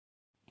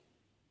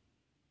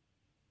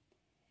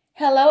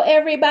Hello,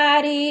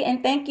 everybody,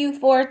 and thank you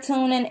for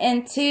tuning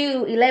into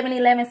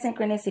 1111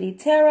 Synchronicity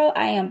Tarot.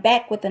 I am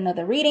back with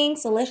another reading,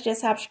 so let's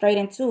just hop straight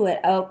into it,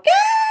 okay?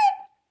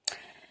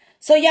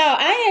 So, y'all,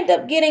 I end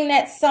up getting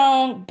that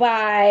song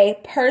by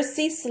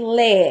Percy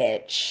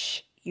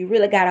Sledge. You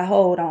really got a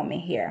hold on me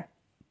here.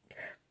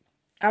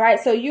 All right,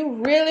 so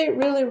you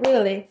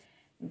really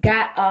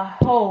got a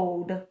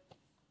hold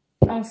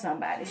on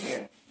somebody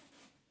here,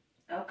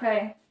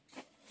 okay?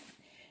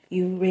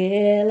 You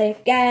really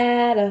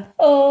got a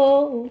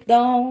hold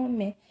on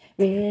me,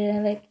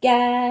 really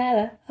got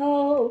a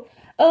hold.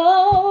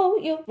 Oh,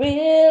 you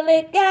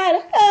really got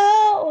a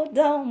hold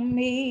on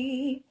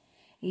me.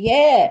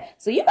 Yeah,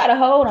 so you got a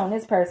hold on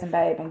this person,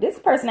 baby. This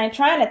person ain't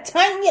trying to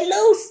turn you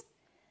loose.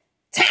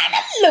 Turn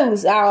them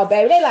loose. Oh,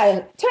 baby, they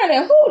like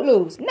turning who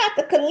loose? Not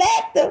the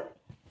collective.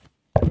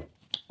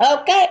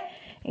 Okay?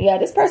 Yeah,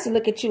 this person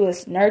look at you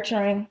as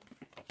nurturing.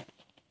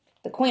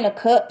 The Queen of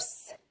Cups.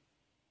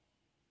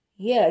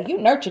 Yeah, you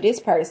nurture this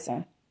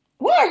person.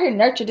 Why are here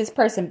nurture this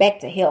person back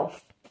to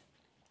health?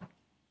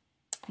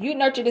 You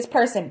nurture this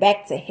person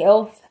back to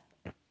health.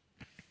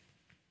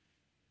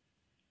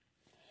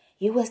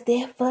 You was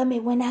there for me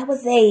when I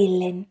was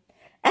ailing.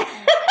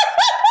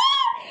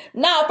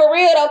 No, for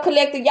real though,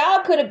 collective.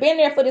 Y'all could have been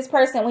there for this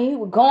person when he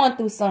was going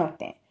through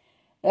something.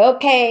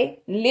 Okay,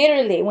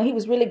 literally when he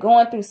was really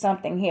going through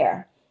something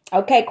here.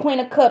 Okay, Queen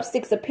of Cups,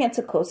 Six of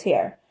Pentacles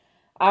here.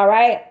 All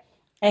right.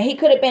 And he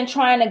could have been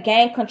trying to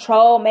gain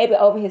control maybe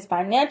over his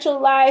financial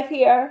life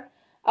here.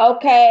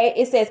 Okay.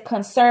 It says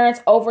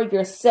concerns over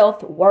your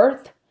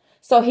self-worth.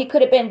 So he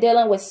could have been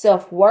dealing with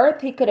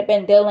self-worth. He could have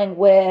been dealing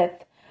with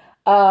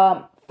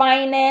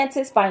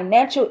finances,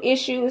 financial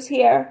issues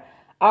here.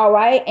 All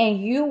right.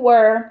 And you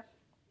were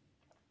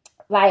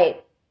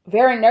like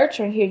very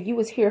nurturing here. You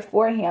was here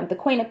for him. The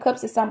Queen of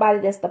Cups is somebody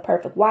that's the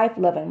perfect wife,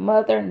 loving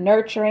mother,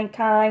 nurturing,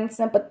 kind,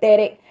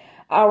 sympathetic.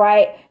 All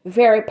right.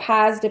 Very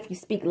positive. You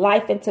speak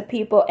life into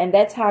people. And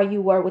that's how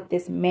you were with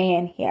this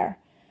man here.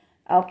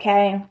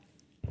 Okay.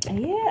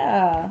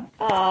 Yeah.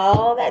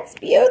 Oh, that's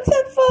beautiful.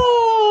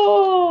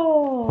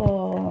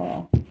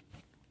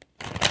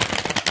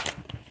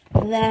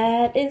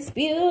 That is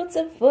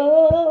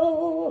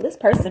beautiful. This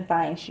person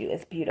finds you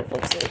as beautiful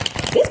too.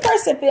 This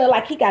person feel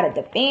like he got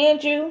to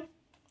defend you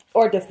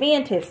or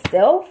defend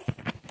himself.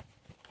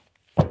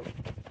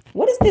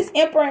 What is this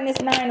Emperor and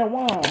this Nine of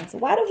Wands?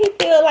 Why do he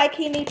feel like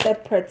he needs to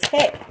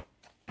protect?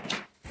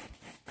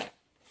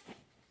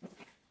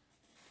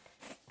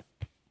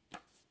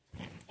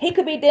 He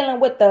could be dealing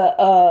with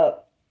the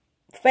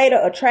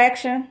fatal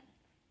attraction.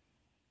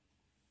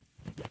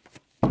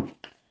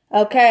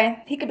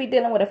 Okay. He could be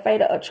dealing with a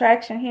fatal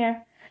attraction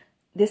here.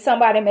 There's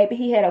somebody maybe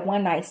he had a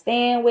one-night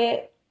stand with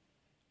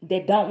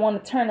that don't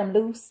want to turn him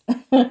loose.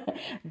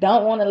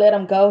 Don't want to let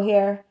him go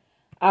here.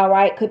 All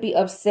right. Could be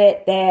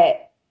upset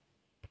that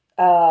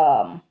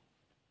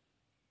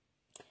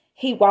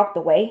he walked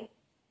away.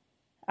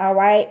 All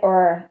right.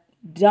 Or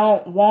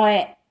don't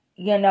want,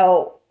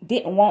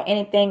 didn't want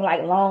anything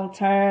like long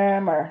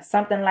term or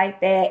something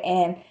like that.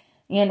 And,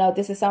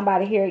 this is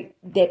somebody here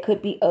that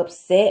could be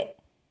upset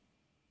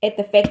at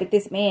the fact that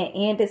this man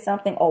ended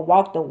something or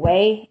walked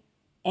away.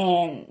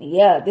 And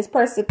yeah, this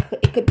person,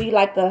 it could be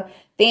like a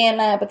thin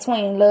line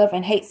between love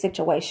and hate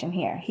situation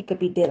here. He could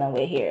be dealing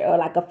with here, or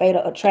like a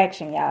fatal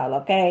attraction, y'all.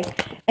 Okay.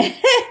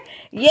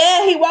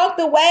 Yeah, he walked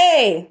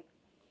away.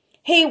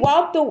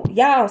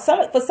 Y'all,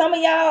 for some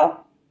of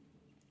y'all,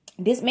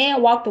 this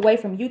man walked away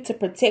from you to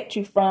protect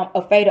you from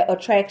a fatal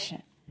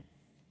attraction.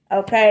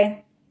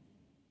 Okay.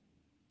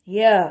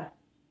 Yeah.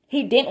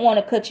 He didn't want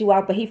to cut you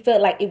off, but he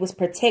felt like it was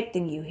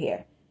protecting you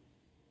here.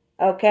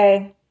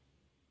 Okay.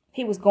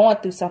 He was going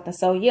through something.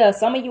 So yeah,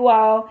 some of you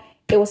all,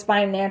 it was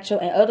financial,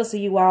 and others of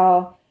you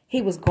all,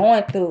 he was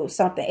going through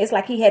something. It's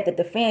like he had to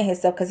defend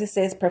himself because it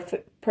says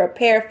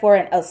prepare for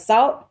an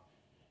assault.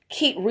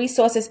 Keep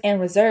resources in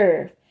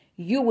reserve.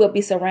 You will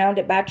be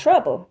surrounded by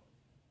trouble.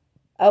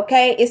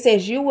 Okay. It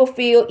says you will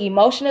feel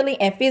emotionally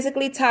and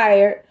physically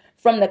tired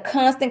from the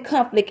constant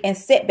conflict and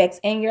setbacks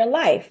in your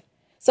life.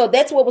 So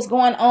that's what was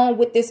going on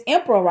with this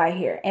Emperor right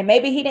here. And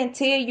maybe he didn't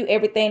tell you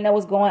everything that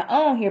was going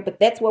on here, but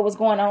that's what was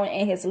going on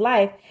in his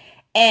life.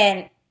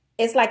 And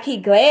it's like he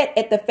glad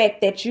at the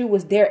fact that you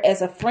was there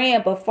as a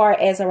friend, but far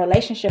as a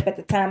relationship at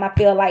the time, I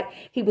feel like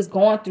he was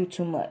going through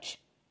too much.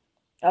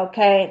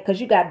 Okay.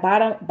 Because you got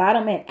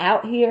bottoming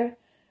out here.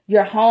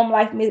 Your home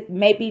life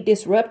may be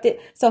disrupted.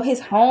 So his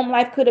home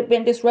life could have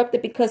been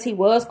disrupted because he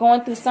was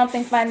going through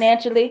something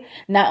financially.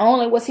 Not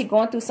only was he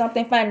going through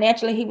something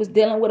financially, he was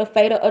dealing with a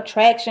fatal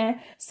attraction.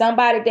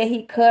 Somebody that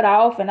he cut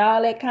off and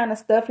all that kind of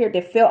stuff here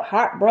that felt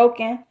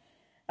heartbroken.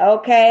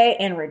 Okay.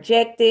 And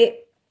rejected.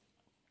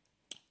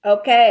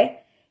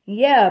 Okay.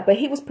 Yeah. But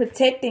he was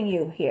protecting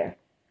you here.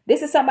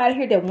 This is somebody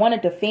here that want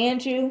to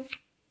defend you.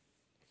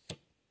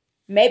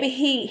 Maybe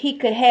he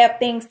could have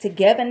things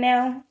together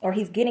now, or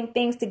he's getting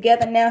things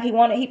together now. He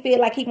feel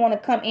like he want to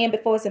come in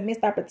before it's a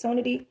missed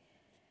opportunity.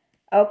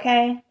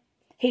 Okay.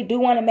 He do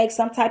want to make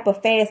some type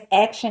of fast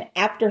action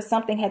after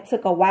something had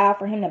took a while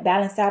for him to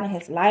balance out in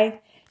his life.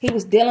 He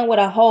was dealing with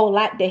a whole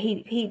lot that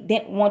he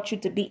didn't want you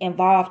to be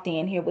involved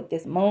in here with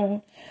this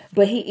moon.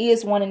 But he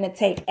is wanting to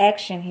take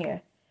action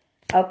here.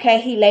 Okay,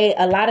 he laid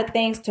a lot of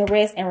things to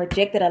rest and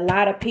rejected a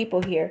lot of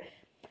people here.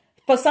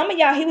 For some of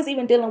y'all, he was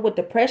even dealing with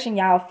depression,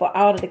 y'all, for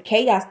all of the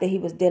chaos that he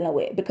was dealing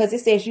with. Because it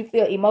says you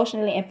feel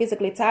emotionally and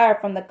physically tired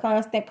from the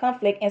constant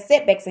conflict and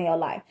setbacks in your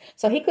life.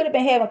 So he could have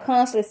been having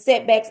constant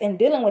setbacks and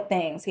dealing with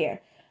things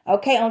here.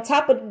 Okay, on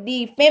top of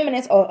the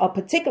feminists or a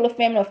particular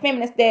feminine or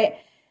feminists that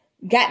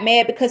got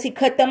mad because he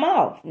cut them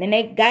off. And then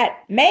they got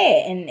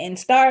mad and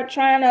started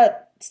trying to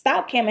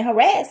stalk him and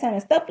harass him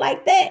and stuff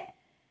like that.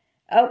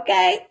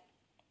 Okay.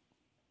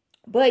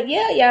 But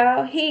yeah,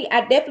 y'all,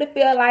 I definitely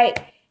feel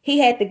like he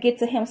had to get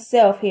to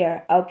himself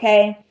here,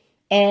 okay?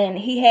 And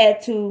he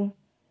had to,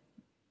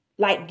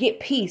 like, get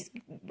peace,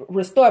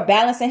 restore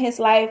balance in his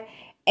life,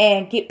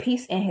 and get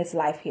peace in his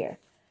life here,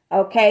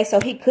 okay?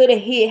 So he could have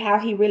hid how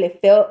he really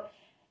felt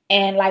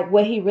and, like,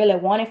 what he really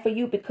wanted for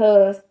you,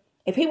 because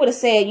if he would have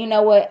said, you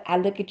know what, I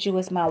look at you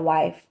as my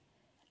wife.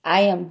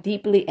 I am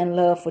deeply in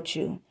love with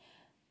you.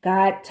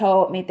 God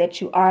told me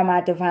that you are my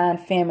divine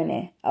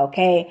feminine,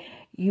 okay?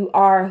 You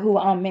are who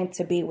I'm meant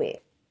to be with.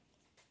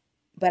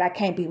 But I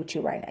can't be with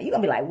you right now. You're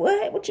going to be like,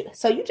 what?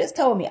 So you just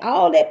told me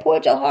all that,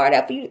 poured your heart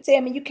out for you to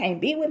tell me you can't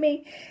be with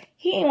me?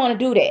 He didn't want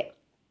to do that.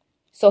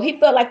 So he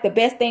felt like the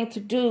best thing to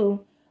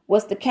do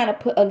was to kind of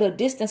put a little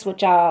distance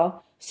with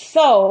y'all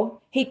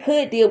so he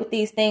could deal with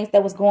these things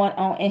that was going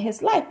on in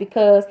his life.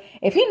 Because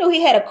if he knew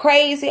he had a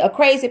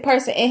crazy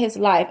person in his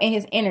life, in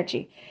his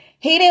energy,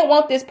 he didn't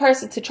want this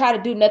person to try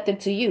to do nothing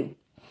to you.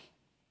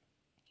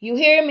 You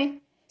hear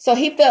me? So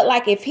he felt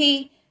like if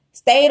he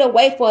stayed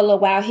away for a little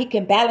while, he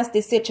can balance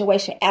this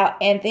situation out,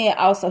 and then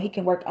also he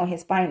can work on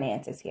his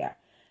finances here.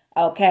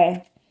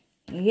 Okay.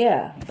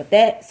 Yeah.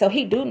 But so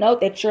he do know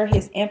that you're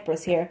his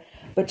empress here,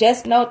 but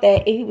just note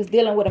that he was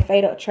dealing with a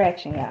fatal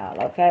attraction,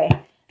 y'all. Okay.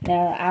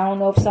 Now, I don't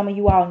know if some of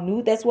you all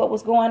knew that's what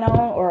was going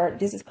on, or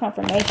this is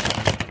confirmation.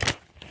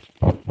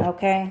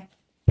 Okay.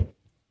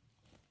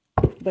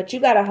 But you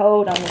got a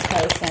hold on this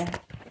person.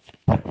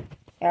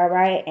 All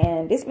right.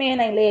 And this man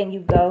ain't letting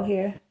you go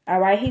here. All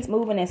right. He's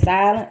moving in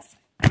silence.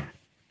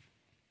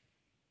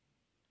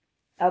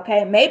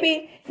 Okay,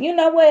 maybe, you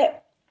know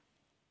what?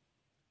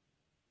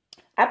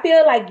 I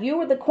feel like you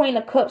were the Queen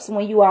of Cups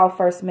when you all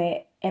first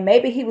met. And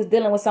maybe he was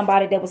dealing with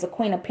somebody that was a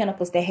Queen of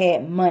Pentacles that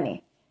had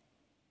money.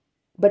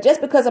 But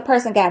just because a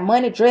person got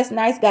money, dressed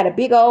nice, got a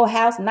big old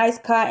house, nice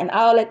car, and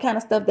all that kind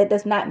of stuff, that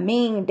does not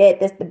mean that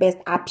that's the best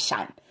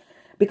option.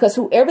 Because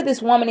whoever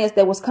this woman is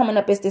that was coming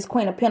up as this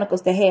Queen of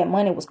Pentacles that had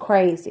money was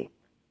crazy.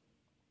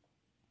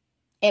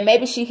 And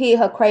maybe she hid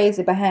her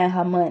crazy behind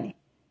her money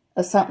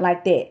or something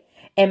like that.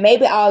 And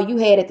maybe all you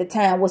had at the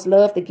time was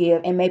love to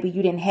give. And maybe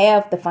you didn't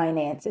have the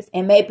finances.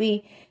 And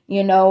maybe,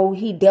 you know,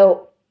 he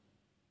dealt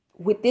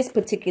with this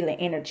particular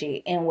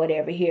energy and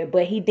whatever here.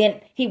 But he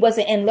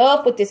wasn't in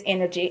love with this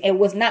energy and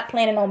was not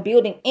planning on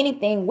building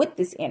anything with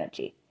this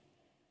energy.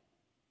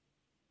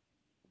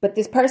 But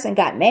this person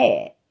got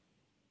mad.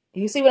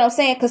 You see what I'm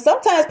saying? Because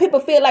sometimes people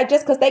feel like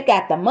just because they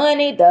got the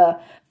money, the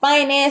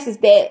finances,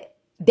 that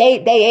they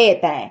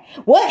everything.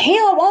 What? He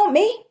don't want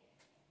me?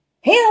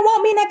 He don't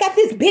want me and I got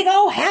this big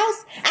old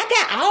house. I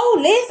got all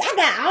this. I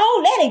got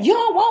all that and you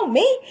don't want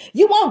me.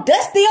 You want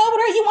Dusty over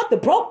there. You want the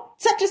broke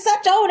such and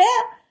such over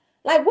there.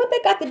 Like what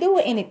they got to do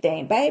with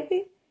anything,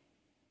 baby?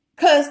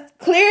 Because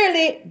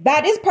clearly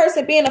by this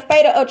person being a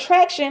fatal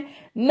attraction,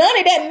 none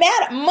of that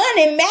matter.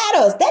 Money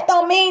matters. That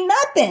don't mean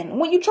nothing.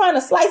 When you trying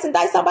to slice and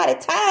dice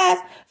somebody's ties,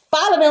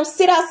 follow them,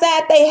 sit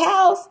outside their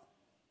house,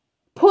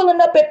 pulling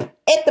up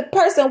at the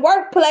person's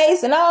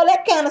workplace and all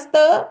that kind of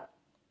stuff.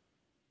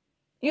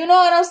 You know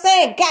what I'm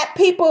saying? Got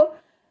people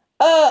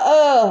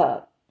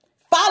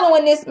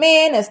following this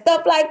man and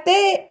stuff like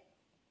that.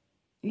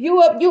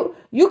 You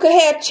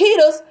could have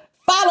cheaters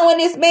following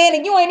this man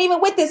and you ain't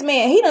even with this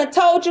man. He done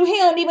told you he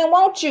don't even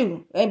want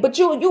you. But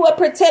you up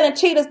here telling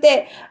cheaters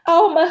that,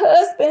 oh, my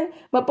husband,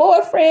 my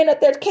boyfriend up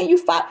there, can you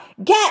follow?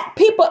 Got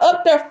people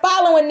up there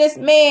following this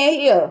man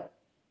here.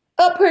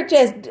 Up here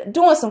just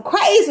doing some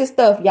crazy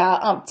stuff, y'all.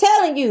 I'm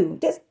telling you,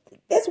 this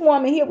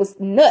woman here was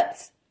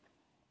nuts.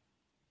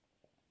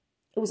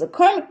 It was a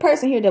karmic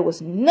person here that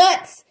was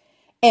nuts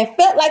and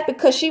felt like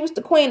because she was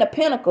the Queen of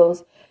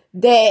Pentacles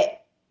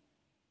that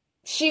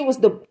she was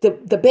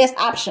the best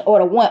option or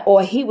the one,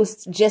 or he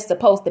was just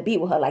supposed to be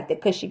with her like that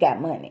because she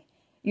got money.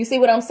 You see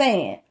what I'm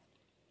saying?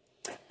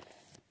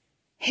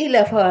 He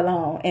left her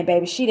alone, and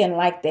baby, she didn't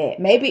like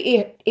that.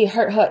 Maybe it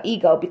hurt her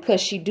ego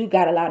because she do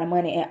got a lot of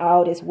money and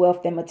all this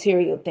wealth and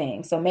material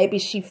things. So maybe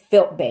she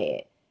felt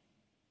bad.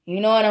 You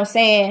know what I'm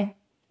saying?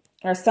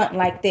 Or something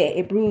like that.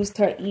 It bruised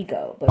her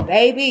ego. But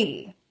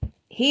baby,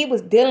 he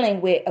was dealing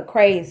with a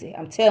crazy.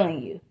 I'm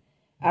telling you.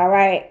 All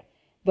right.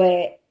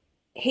 But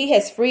he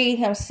has freed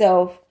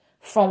himself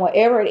from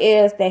whatever it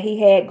is that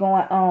he had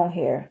going on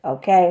here.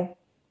 Okay.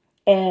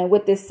 And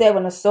with this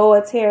 7 of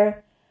Swords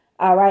here.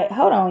 All right.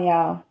 Hold on,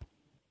 y'all.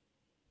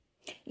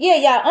 Yeah,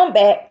 y'all. I'm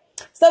back.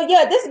 So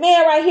yeah, this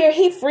man right here,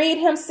 he freed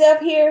himself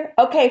here,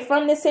 okay,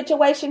 from this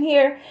situation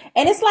here.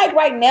 And it's like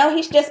right now,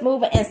 he's just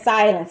moving in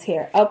silence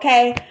here,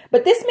 okay?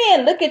 But this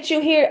man look at you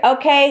here,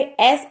 okay,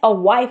 as a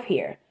wife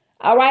here,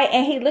 all right?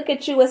 And he look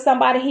at you as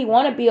somebody he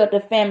want to build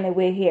a family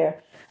with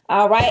here,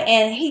 all right?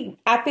 And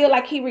I feel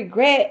like he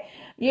regret,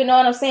 you know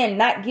what I'm saying,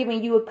 not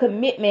giving you a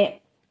commitment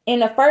in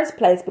the first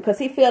place, because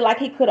he feel like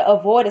he could have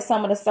avoided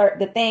some of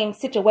the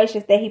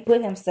situations that he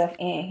put himself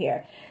in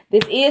here.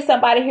 This is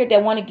somebody here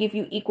that want to give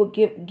you equal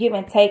give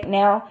and take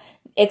now,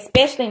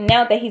 especially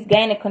now that he's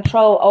gaining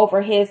control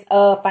over his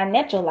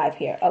financial life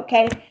here,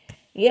 okay?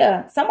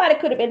 Yeah, somebody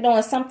could have been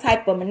doing some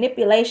type of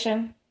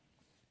manipulation,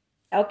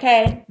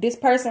 okay? This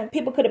person,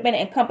 people could have been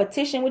in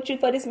competition with you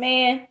for this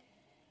man,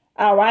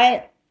 all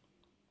right?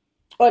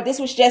 Or this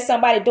was just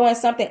somebody doing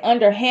something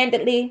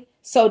underhandedly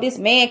so this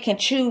man can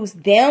choose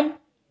them,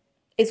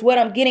 is what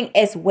I'm getting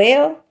as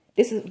well.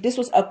 This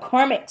was a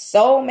karmic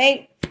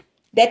soulmate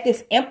that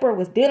this emperor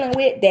was dealing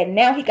with, that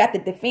now he got to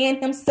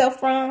defend himself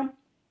from.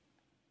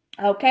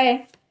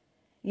 Okay.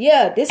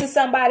 Yeah, this is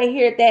somebody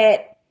here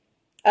that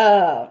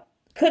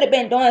could have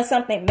been doing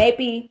something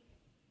maybe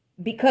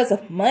because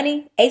of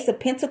money. Ace of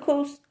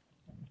Pentacles.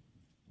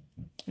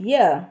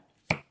 Yeah.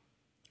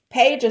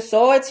 Page of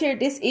Swords here.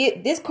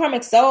 This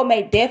karmic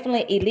soulmate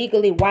definitely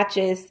illegally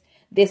watches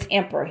this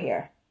emperor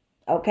here.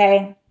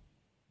 Okay.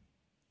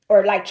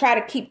 Or like try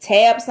to keep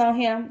tabs on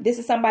him. This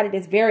is somebody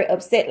that's very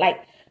upset,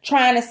 like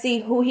trying to see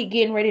who he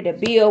getting ready to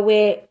build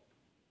with,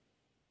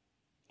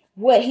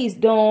 what he's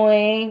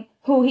doing,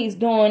 who he's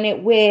doing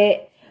it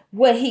with,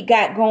 what he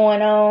got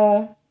going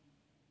on.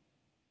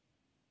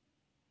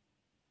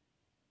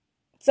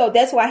 So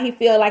that's why he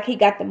feel like he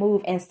got to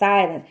move in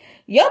silence.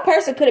 Your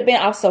person could have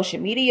been off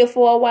social media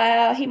for a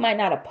while. He might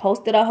not have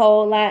posted a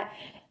whole lot.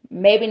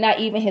 Maybe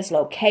not even his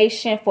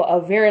location for a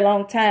very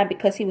long time,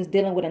 because he was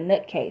dealing with a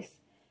nutcase.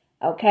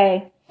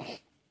 Okay.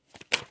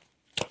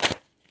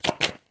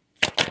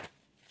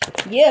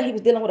 Yeah, he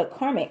was dealing with a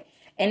karmic.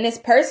 And this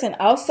person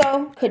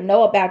also could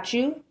know about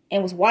you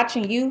and was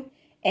watching you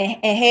and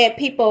had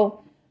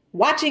people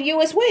watching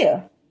you as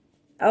well.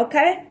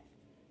 Okay.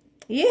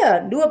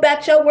 Yeah, knew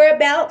about your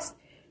whereabouts.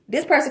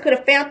 This person could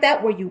have found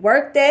out where you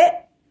worked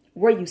at,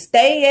 where you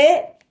stay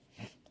at,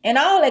 and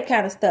all that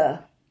kind of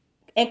stuff.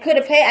 And could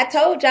have had, I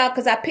told y'all,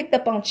 because I picked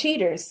up on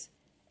cheaters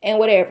and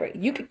whatever.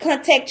 You could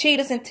contact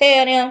cheaters and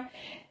tell them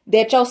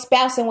that your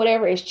spouse and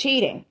whatever is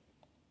cheating.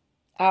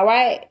 All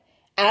right.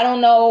 I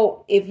don't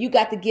know if you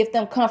got to give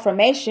them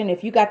confirmation,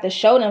 if you got to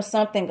show them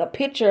something, a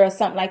picture or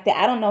something like that.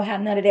 I don't know how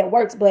none of that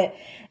works, but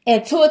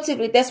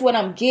intuitively, that's what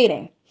I'm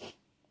getting.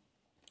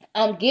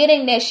 I'm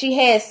getting that she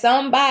has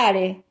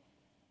somebody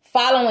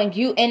following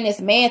you and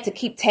this man to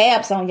keep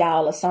tabs on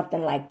y'all or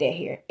something like that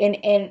here. And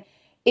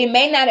it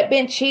may not have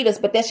been cheaters,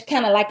 but that's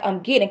kind of like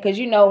I'm getting, because,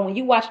 you know, when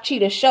you watch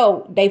cheaters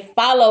show, they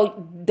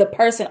follow the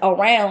person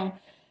around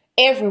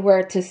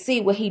everywhere to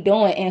see what he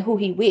doing and who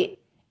he with.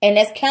 And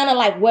that's kind of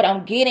like what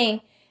I'm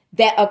getting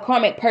that a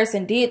karmic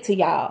person did to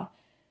y'all.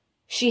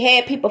 She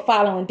had people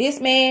following this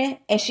man,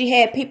 and she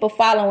had people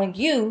following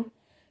you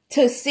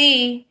to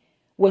see,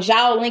 was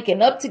y'all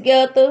linking up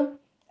together?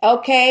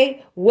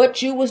 Okay,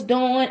 what you was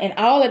doing and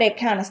all of that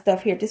kind of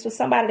stuff here. This was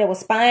somebody that was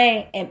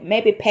spying and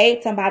maybe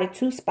paid somebody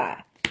to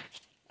spy.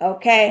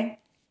 Okay.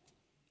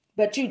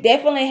 But you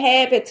definitely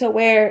have it to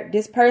where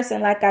this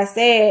person, like I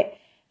said,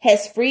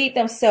 has freed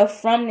themselves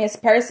from this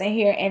person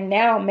here. And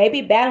now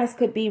maybe balance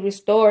could be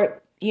restored,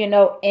 you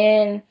know,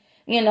 in,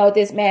 you know,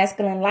 this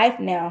masculine life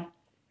now.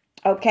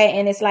 Okay.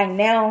 And it's like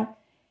now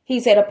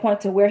he's at a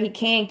point to where he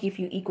can give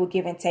you equal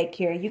give and take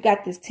here. You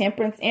got this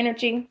temperance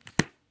energy.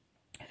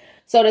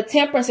 So the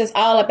temperance is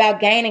all about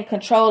gaining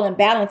control and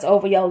balance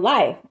over your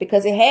life,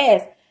 because it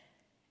has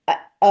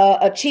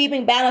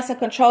achieving balance and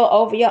control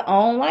over your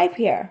own life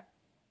here.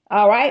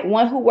 All right.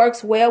 One who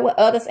works well with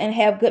others and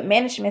have good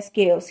management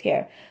skills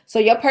here. So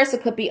your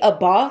person could be a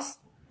boss.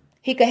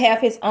 He could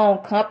have his own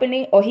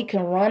company, or he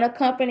can run a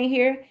company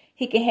here.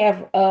 He can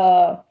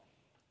have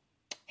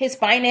his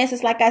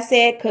finances, like I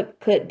said,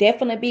 could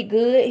definitely be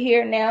good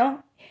here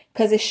now,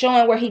 because it's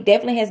showing where he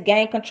definitely has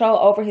gained control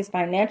over his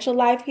financial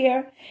life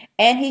here.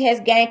 And he has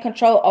gained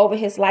control over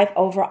his life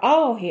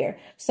overall here.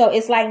 So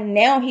it's like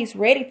now he's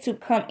ready to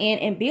come in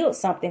and build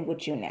something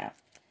with you now.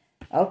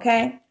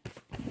 Okay.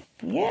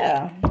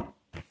 Yeah.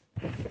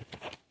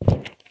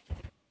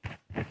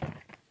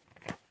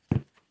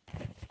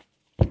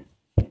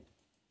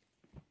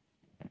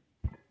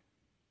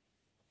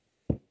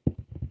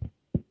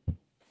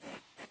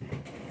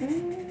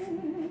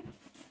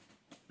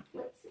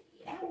 Let's see.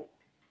 Ow.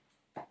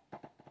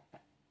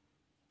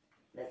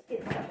 Let's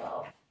get some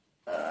of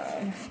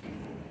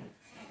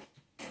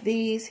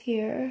these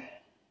here.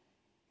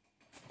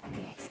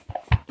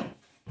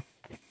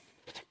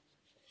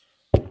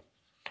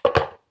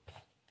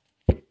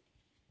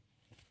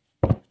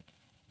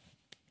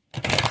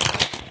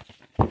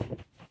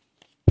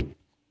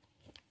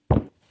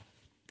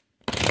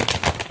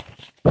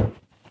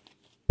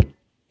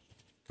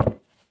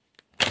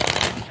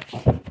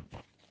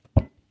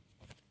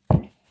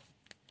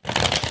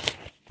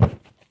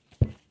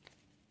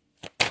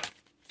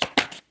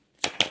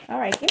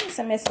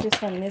 some messages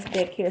from this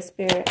deck here,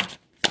 Spirit.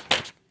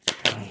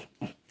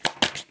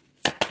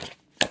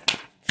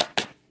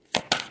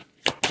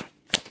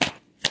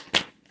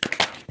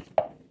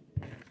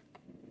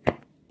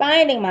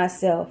 Finding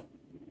myself.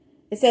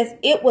 It says,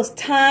 it was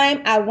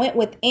time I went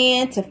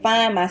within to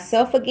find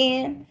myself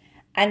again.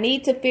 I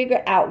need to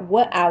figure out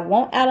what I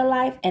want out of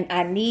life, and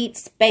I need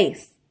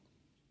space.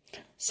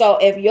 So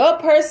if your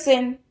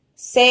person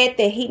said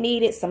that he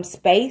needed some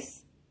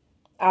space,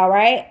 all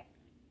right,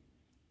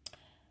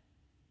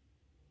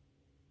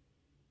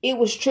 it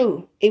was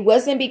true. It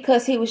wasn't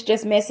because he was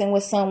just messing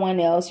with someone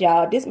else,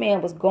 y'all. This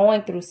man was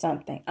going through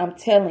something. I'm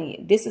telling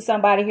you, this is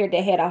somebody here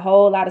that had a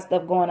whole lot of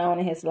stuff going on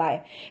in his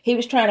life. He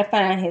was trying to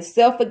find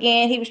himself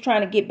again. He was trying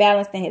to get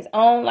balanced in his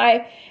own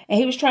life. And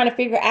he was trying to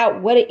figure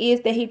out what it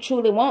is that he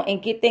truly wants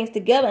and get things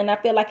together. And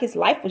I feel like his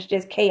life was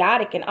just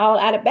chaotic and all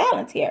out of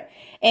balance here.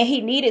 And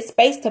he needed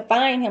space to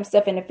find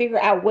himself and to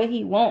figure out what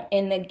he wants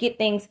and to get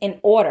things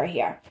in order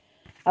here.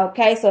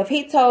 Okay, so if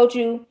he told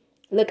you,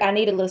 look, I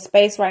need a little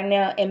space right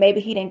now, and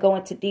maybe he didn't go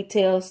into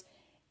details,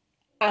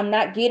 I'm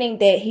not getting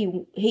that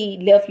he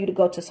left you to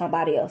go to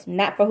somebody else.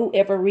 Not for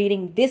whoever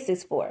reading this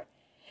is for.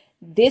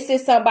 This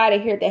is somebody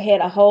here that had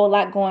a whole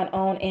lot going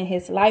on in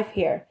his life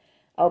here.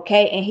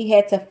 Okay, and he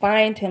had to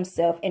find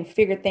himself and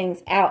figure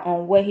things out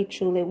on what he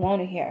truly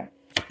wanted here.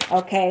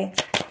 Okay,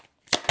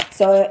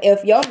 so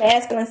if your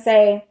masculine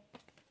say,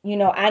 you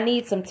know, I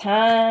need some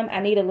time, I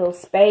need a little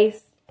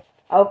space,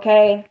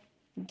 okay,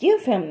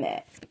 give him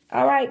that.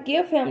 All right,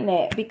 give him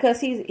that,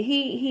 because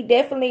he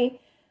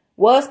definitely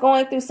was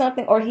going through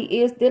something, or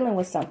he is dealing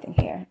with something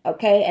here.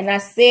 Okay, and I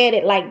said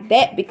it like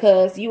that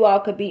because you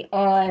all could be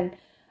on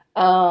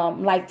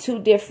like two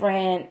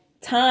different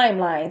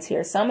timelines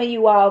here. Some of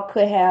you all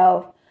could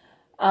have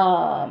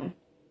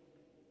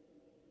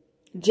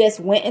just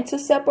went into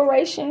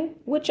separation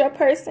with your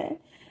person,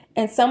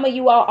 and some of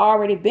you all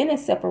already been in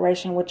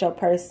separation with your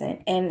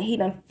person, and he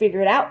done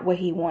figured out what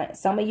he wants.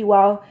 Some of you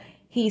all,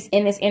 he's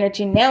in this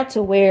energy now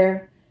to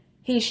where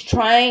he's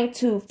trying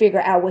to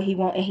figure out what he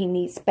wants and he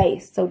needs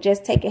space. So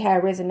just take it how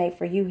it resonates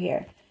for you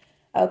here.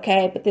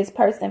 Okay, but this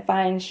person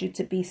finds you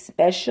to be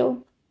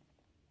special.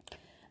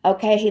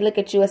 Okay, he look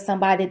at you as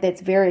somebody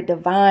that's very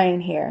divine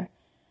here.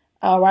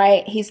 All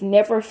right, he's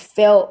never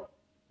felt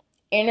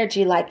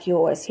energy like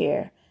yours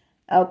here.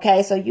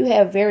 Okay, so you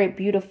have very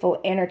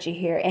beautiful energy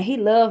here, and he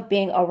loved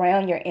being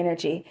around your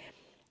energy.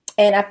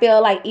 And I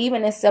feel like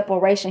even in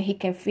separation, he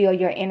can feel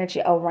your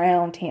energy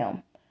around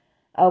him.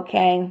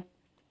 Okay,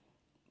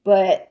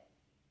 but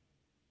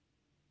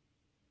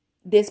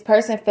this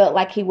person felt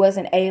like he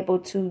wasn't able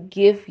to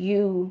give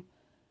you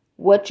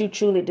what you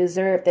truly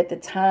deserved at the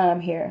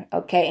time here.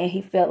 Okay, and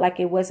he felt like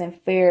it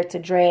wasn't fair to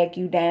drag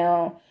you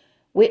down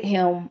with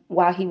him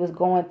while he was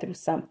going through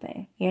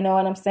something. You know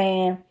what I'm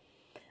saying?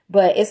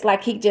 But it's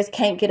like he just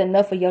can't get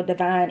enough of your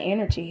divine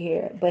energy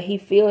here. But he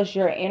feels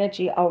your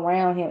energy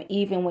around him,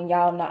 even when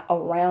y'all not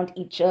around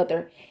each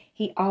other.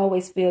 He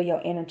always feel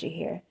your energy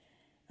here.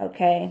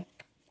 Okay.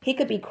 He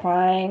could be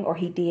crying, or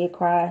he did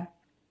cry.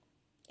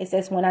 It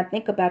says, when I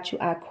think about you,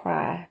 I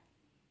cry.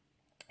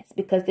 It's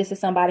because this is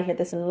somebody here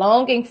that's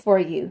longing for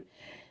you.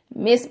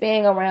 Miss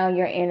being around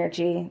your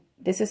energy.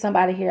 This is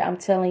somebody here, I'm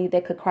telling you,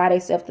 that could cry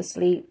themselves to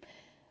sleep.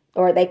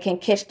 Or they can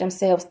catch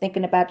themselves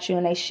thinking about you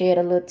and they shed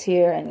a little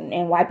tear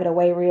and wipe it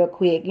away real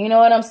quick. You know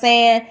what I'm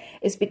saying?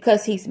 It's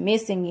because he's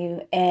missing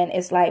you. And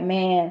it's like,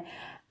 man,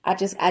 I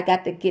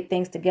got to get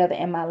things together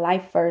in my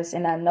life first.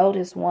 And I know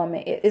this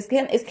woman. It's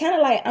kind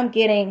of like I'm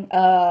getting,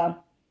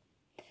 but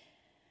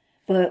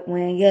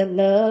when you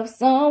love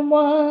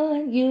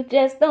someone, you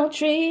just don't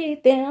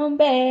treat them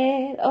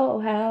bad. Oh,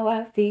 how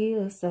I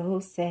feel so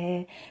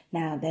sad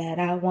now that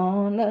I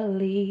want to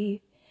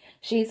leave.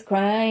 She's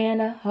crying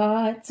her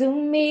heart to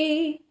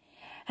me.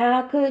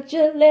 How could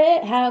you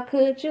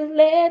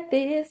let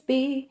this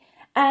be?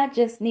 I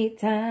just need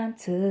time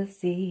to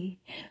see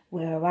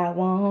where I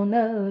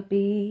wanna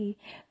be,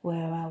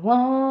 where I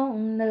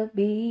wanna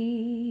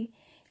be.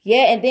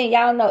 Yeah, and then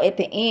y'all know at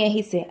the end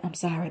he said, I'm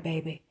sorry,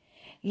 baby.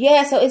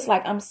 Yeah, so it's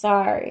like, I'm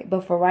sorry,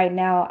 but for right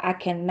now, I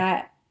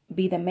cannot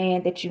be the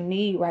man that you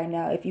need right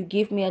now. If you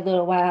give me a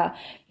little while,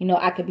 you know,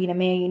 I could be the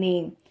man you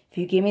need. If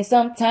you give me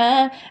some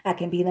time, I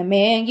can be the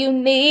man you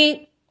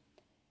need.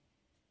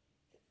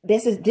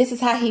 This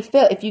is how he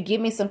felt. If you give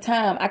me some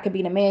time, I could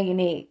be the man you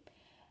need.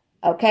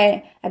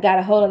 Okay, I got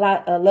a whole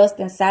lot of lust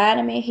inside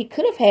of me. He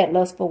could have had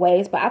lustful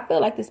ways, but I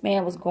feel like this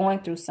man was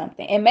going through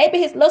something. And maybe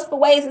his lustful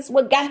ways is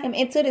what got him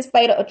into this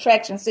fatal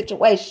attraction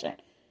situation.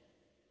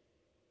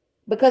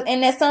 Because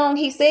in that song,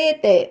 he said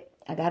that,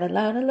 I got a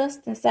lot of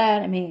lust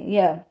inside of me.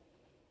 Yeah.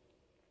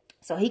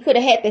 So he could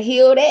have had to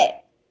heal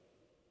that.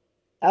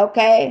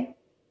 Okay.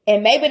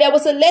 And maybe that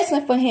was a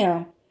lesson for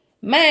him.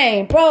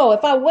 Man, bro,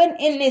 if I wasn't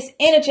in this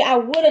energy, I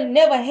would have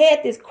never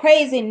had this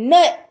crazy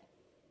nut.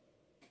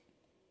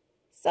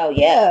 So,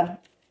 yeah.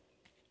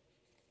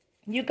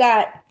 You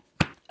got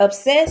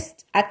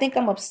obsessed. I think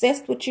I'm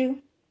obsessed with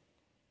you.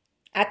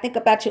 I think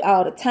about you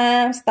all the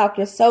time. Stalk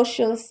your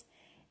socials.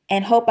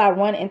 And hope I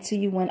run into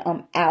you when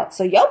I'm out.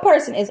 So, your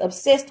person is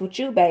obsessed with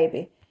you,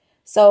 baby.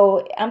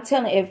 So I'm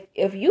telling you,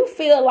 if you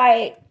feel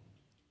like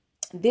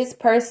this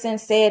person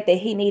said that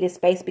he needed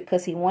space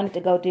because he wanted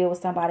to go deal with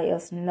somebody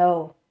else,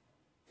 no.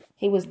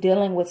 He was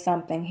dealing with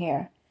something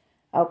here.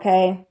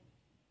 Okay?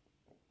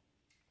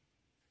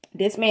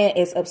 This man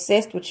is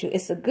obsessed with you.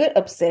 It's a good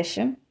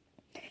obsession.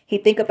 He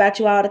think about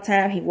you all the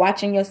time. He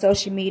watching your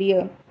social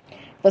media.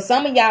 For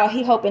some of y'all,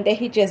 he hoping that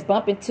he just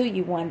bump into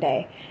you one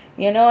day.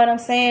 You know what I'm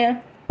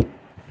saying?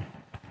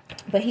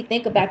 But he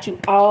think about you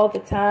all the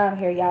time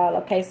here, y'all.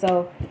 Okay,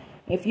 so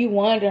if you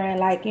wondering,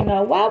 like, you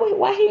know,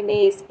 why he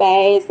needs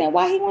space and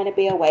why he want to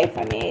be away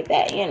from me,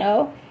 that, you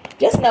know,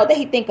 just know that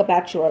he think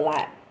about you a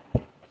lot.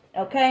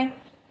 Okay?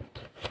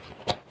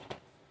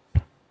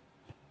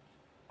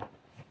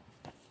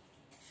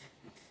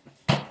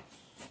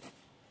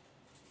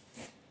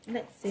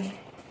 Let's see.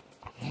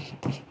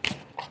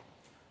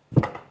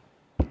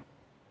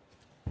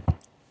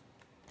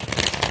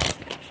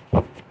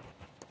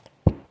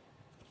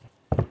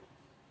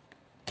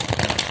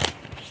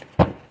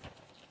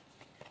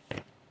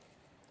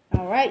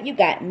 All right, you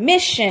got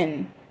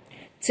mission.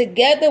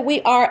 Together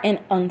we are an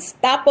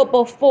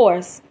unstoppable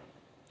force.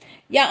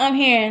 Yeah, I'm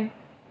hearing,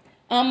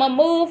 I'm a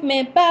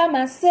movement by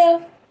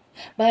myself,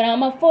 but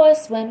I'm a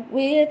force when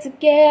we're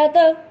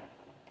together.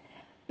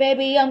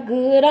 Baby, I'm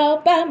good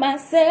all by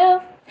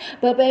myself,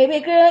 but baby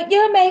girl,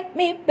 you make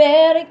me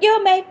better.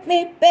 You make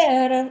me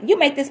better. You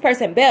make this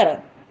person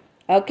better.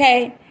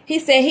 Okay? He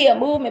said he a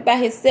movement by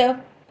himself,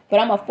 but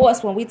I'm a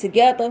force when we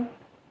together.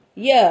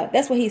 Yeah,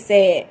 that's what he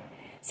said.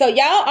 So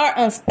y'all are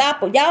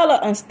unstoppable. Y'all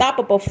are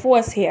unstoppable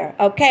force here,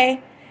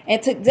 okay?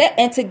 And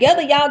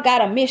together y'all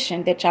got a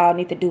mission that y'all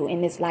need to do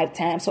in this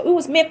lifetime. So it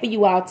was meant for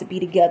you all to be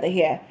together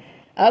here.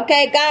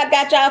 Okay, God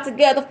got y'all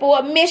together for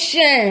a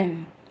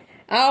mission.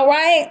 All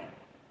right?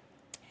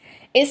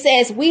 It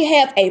says we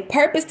have a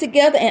purpose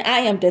together, and I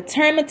am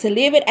determined to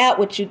live it out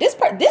with you. This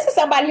is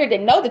somebody here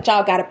that know that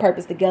y'all got a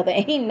purpose together,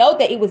 and he know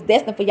that it was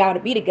destined for y'all to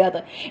be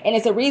together, and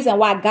it's a reason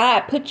why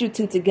God put you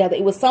two together.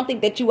 It was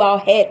something that you all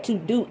had to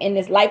do in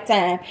this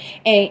lifetime,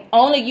 and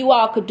only you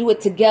all could do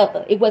it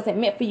together. It wasn't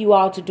meant for you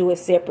all to do it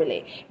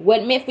separately. It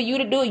wasn't meant for you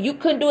to do it. You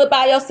couldn't do it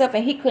by yourself,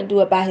 and he couldn't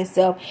do it by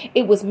himself.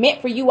 It was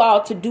meant for you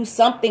all to do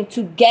something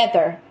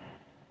together.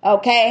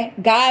 Okay,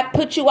 God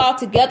put you all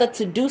together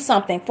to do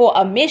something for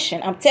a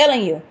mission. I'm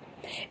telling you.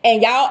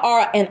 And y'all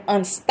are an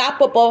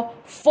unstoppable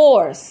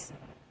force.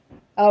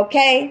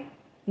 Okay,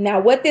 now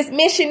what this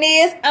mission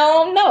is, I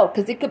don't know,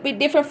 because it could be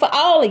different for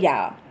all of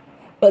y'all.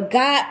 But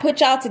God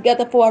put y'all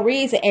together for a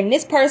reason. And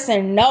this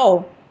person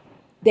know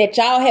that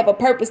y'all have a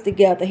purpose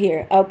together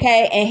here.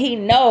 Okay, and he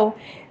know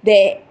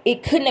that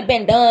it couldn't have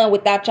been done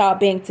without y'all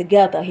being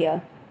together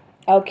here.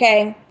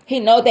 Okay. He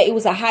know that it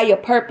was a higher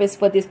purpose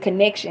for this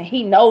connection.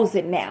 He knows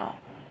it now.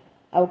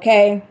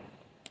 Okay.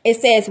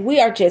 It says we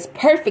are just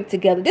perfect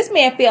together. This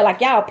man feel like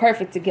y'all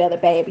perfect together,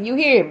 baby. You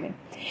hear me?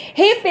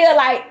 He feel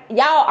like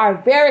y'all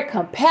are very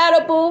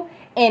compatible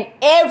in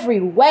every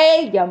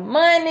way. Your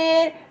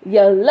money,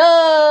 your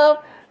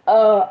love,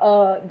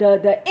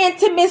 the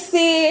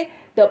intimacy,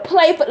 the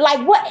play,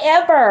 like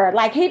whatever.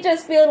 Like he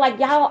just feel like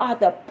y'all are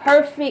the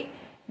perfect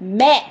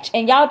match,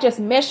 and y'all just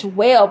mesh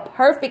well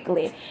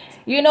perfectly.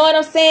 You know what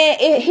I'm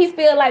saying? He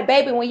feel like,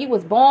 baby, when you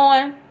was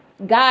born,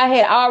 God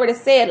had already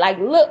said, like,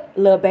 look,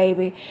 little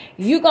baby,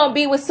 you gonna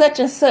be with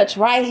such and such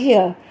right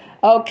here.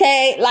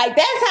 Okay? Like,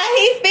 that's how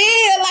he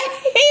feel. Like,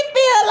 he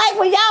feel like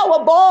when y'all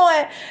were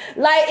born,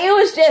 like, it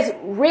was just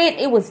written,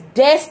 it was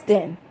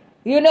destined.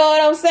 You know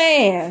what I'm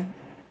saying?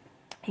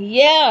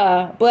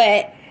 Yeah,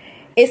 but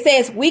it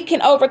says we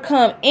can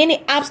overcome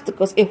any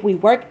obstacles if we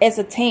work as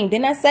a team.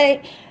 Didn't I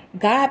say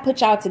God put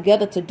y'all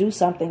together to do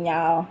something,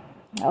 y'all?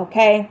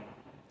 Okay?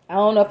 I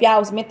don't know if y'all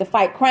was meant to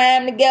fight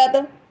crime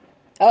together.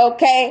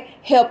 Okay.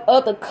 Help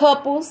other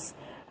couples.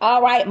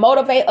 All right.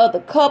 Motivate other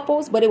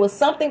couples. But it was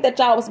something that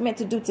y'all was meant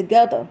to do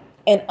together.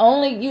 And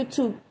only you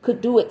two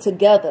could do it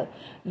together.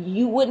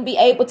 You wouldn't be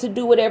able to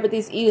do whatever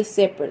this is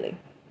separately.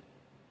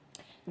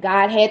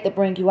 God had to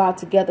bring you all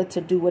together to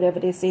do whatever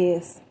this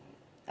is.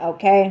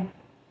 Okay.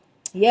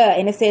 Yeah.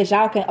 And it says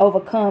y'all can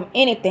overcome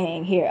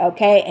anything here.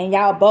 Okay. And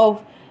y'all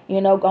both,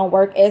 gonna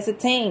work as a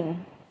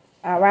team.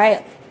 All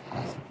right.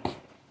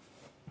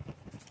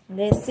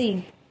 Let's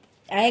see.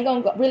 I ain't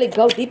going to really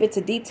go deep into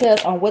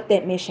details on what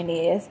that mission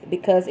is,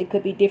 because it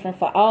could be different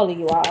for all of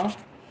you all.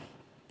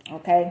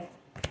 Okay.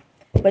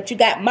 But you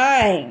got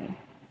mine.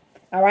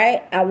 All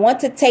right. I want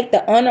to take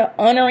the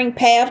honoring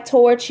path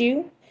towards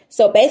you.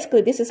 So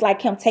basically, this is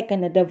like him taking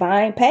the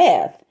divine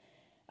path.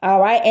 All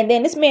right. And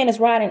then this man is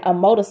riding a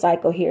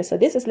motorcycle here. So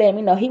this is letting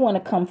me know he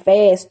want to come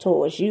fast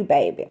towards you,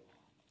 baby.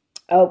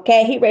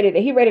 Okay, he ready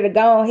to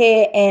go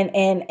ahead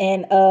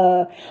and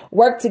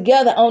work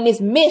together on this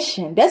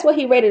mission. That's what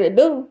he ready to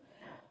do.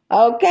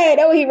 Okay,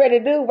 that's what he ready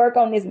to do, work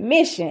on this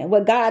mission,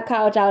 what God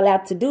called y'all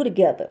out to do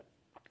together.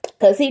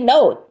 Because he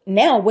know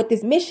now what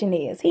this mission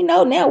is. He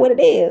know now what it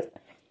is.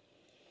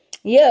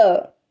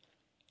 Yeah.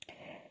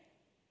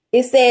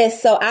 It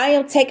says, so I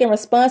am taking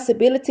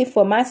responsibility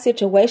for my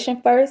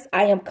situation first.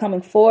 I am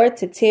coming forward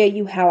to tell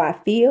you how I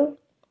feel.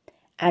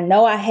 I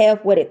know I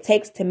have what it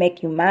takes to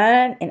make you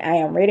mine, and I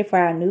am ready for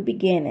our new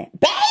beginning.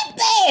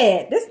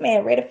 Baby! This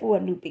man ready for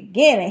a new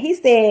beginning. He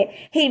said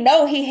he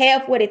know he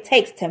have what it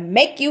takes to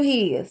make you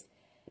his.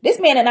 This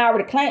man can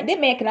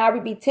already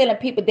be telling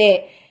people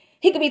that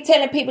he could be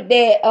telling people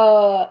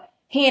that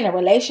he in a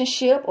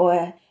relationship,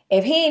 or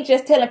if he ain't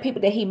just telling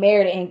people that he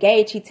married or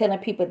engaged, he telling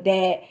people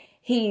that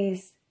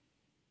he's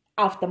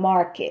off the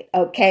market.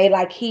 Okay,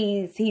 like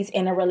he's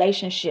in a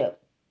relationship.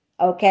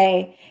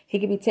 Okay, he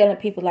could be telling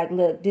people like,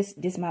 look,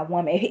 this my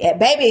woman.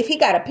 Baby, if he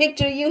got a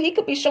picture of you, he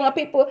could be showing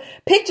people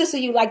pictures of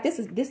you like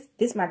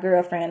this my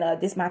girlfriend,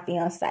 this my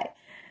fiance.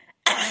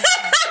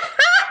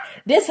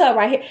 This her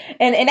right here.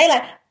 And they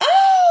like,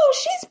 oh,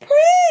 she's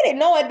pretty.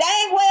 Knowing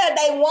dang well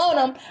they want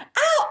them.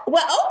 Oh,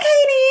 well,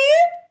 okay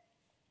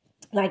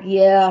then. Like,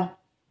 yeah,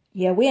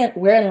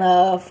 we're in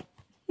love.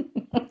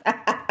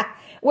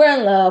 We're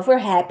in love. We're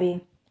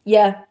happy.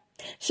 Yeah,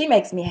 she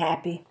makes me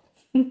happy.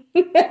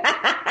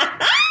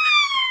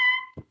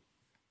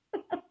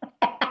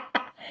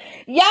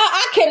 Y'all,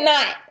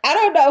 I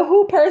don't know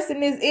who person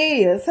this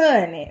is,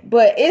 honey,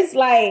 but it's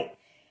like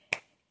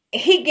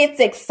he gets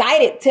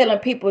excited telling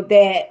people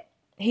that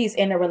he's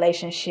in a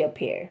relationship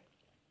here.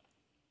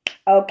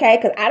 Okay,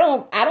 because I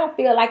don't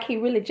feel like he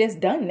really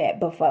just done that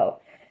before.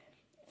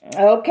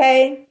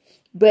 Okay,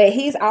 but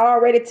he's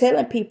already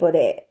telling people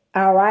that.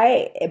 All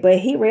right, but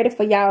he ready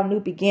for y'all new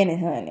beginning,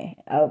 honey.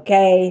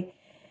 Okay,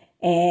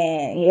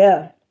 and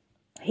yeah,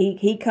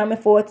 he coming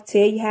forward to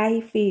tell you how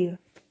he feel.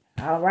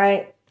 All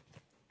right.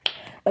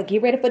 But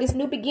get ready for this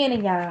new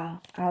beginning, y'all.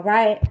 All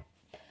right.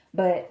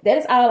 But that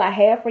is all I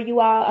have for you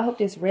all. I hope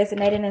this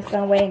resonated in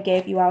some way and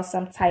gave you all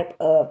some type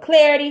of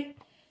clarity.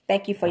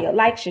 Thank you for your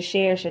likes, your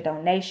shares, your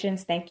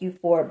donations. Thank you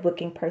for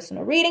booking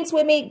personal readings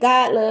with me.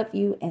 God love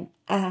you, and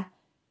I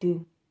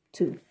do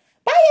too.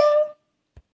 Bye, y'all.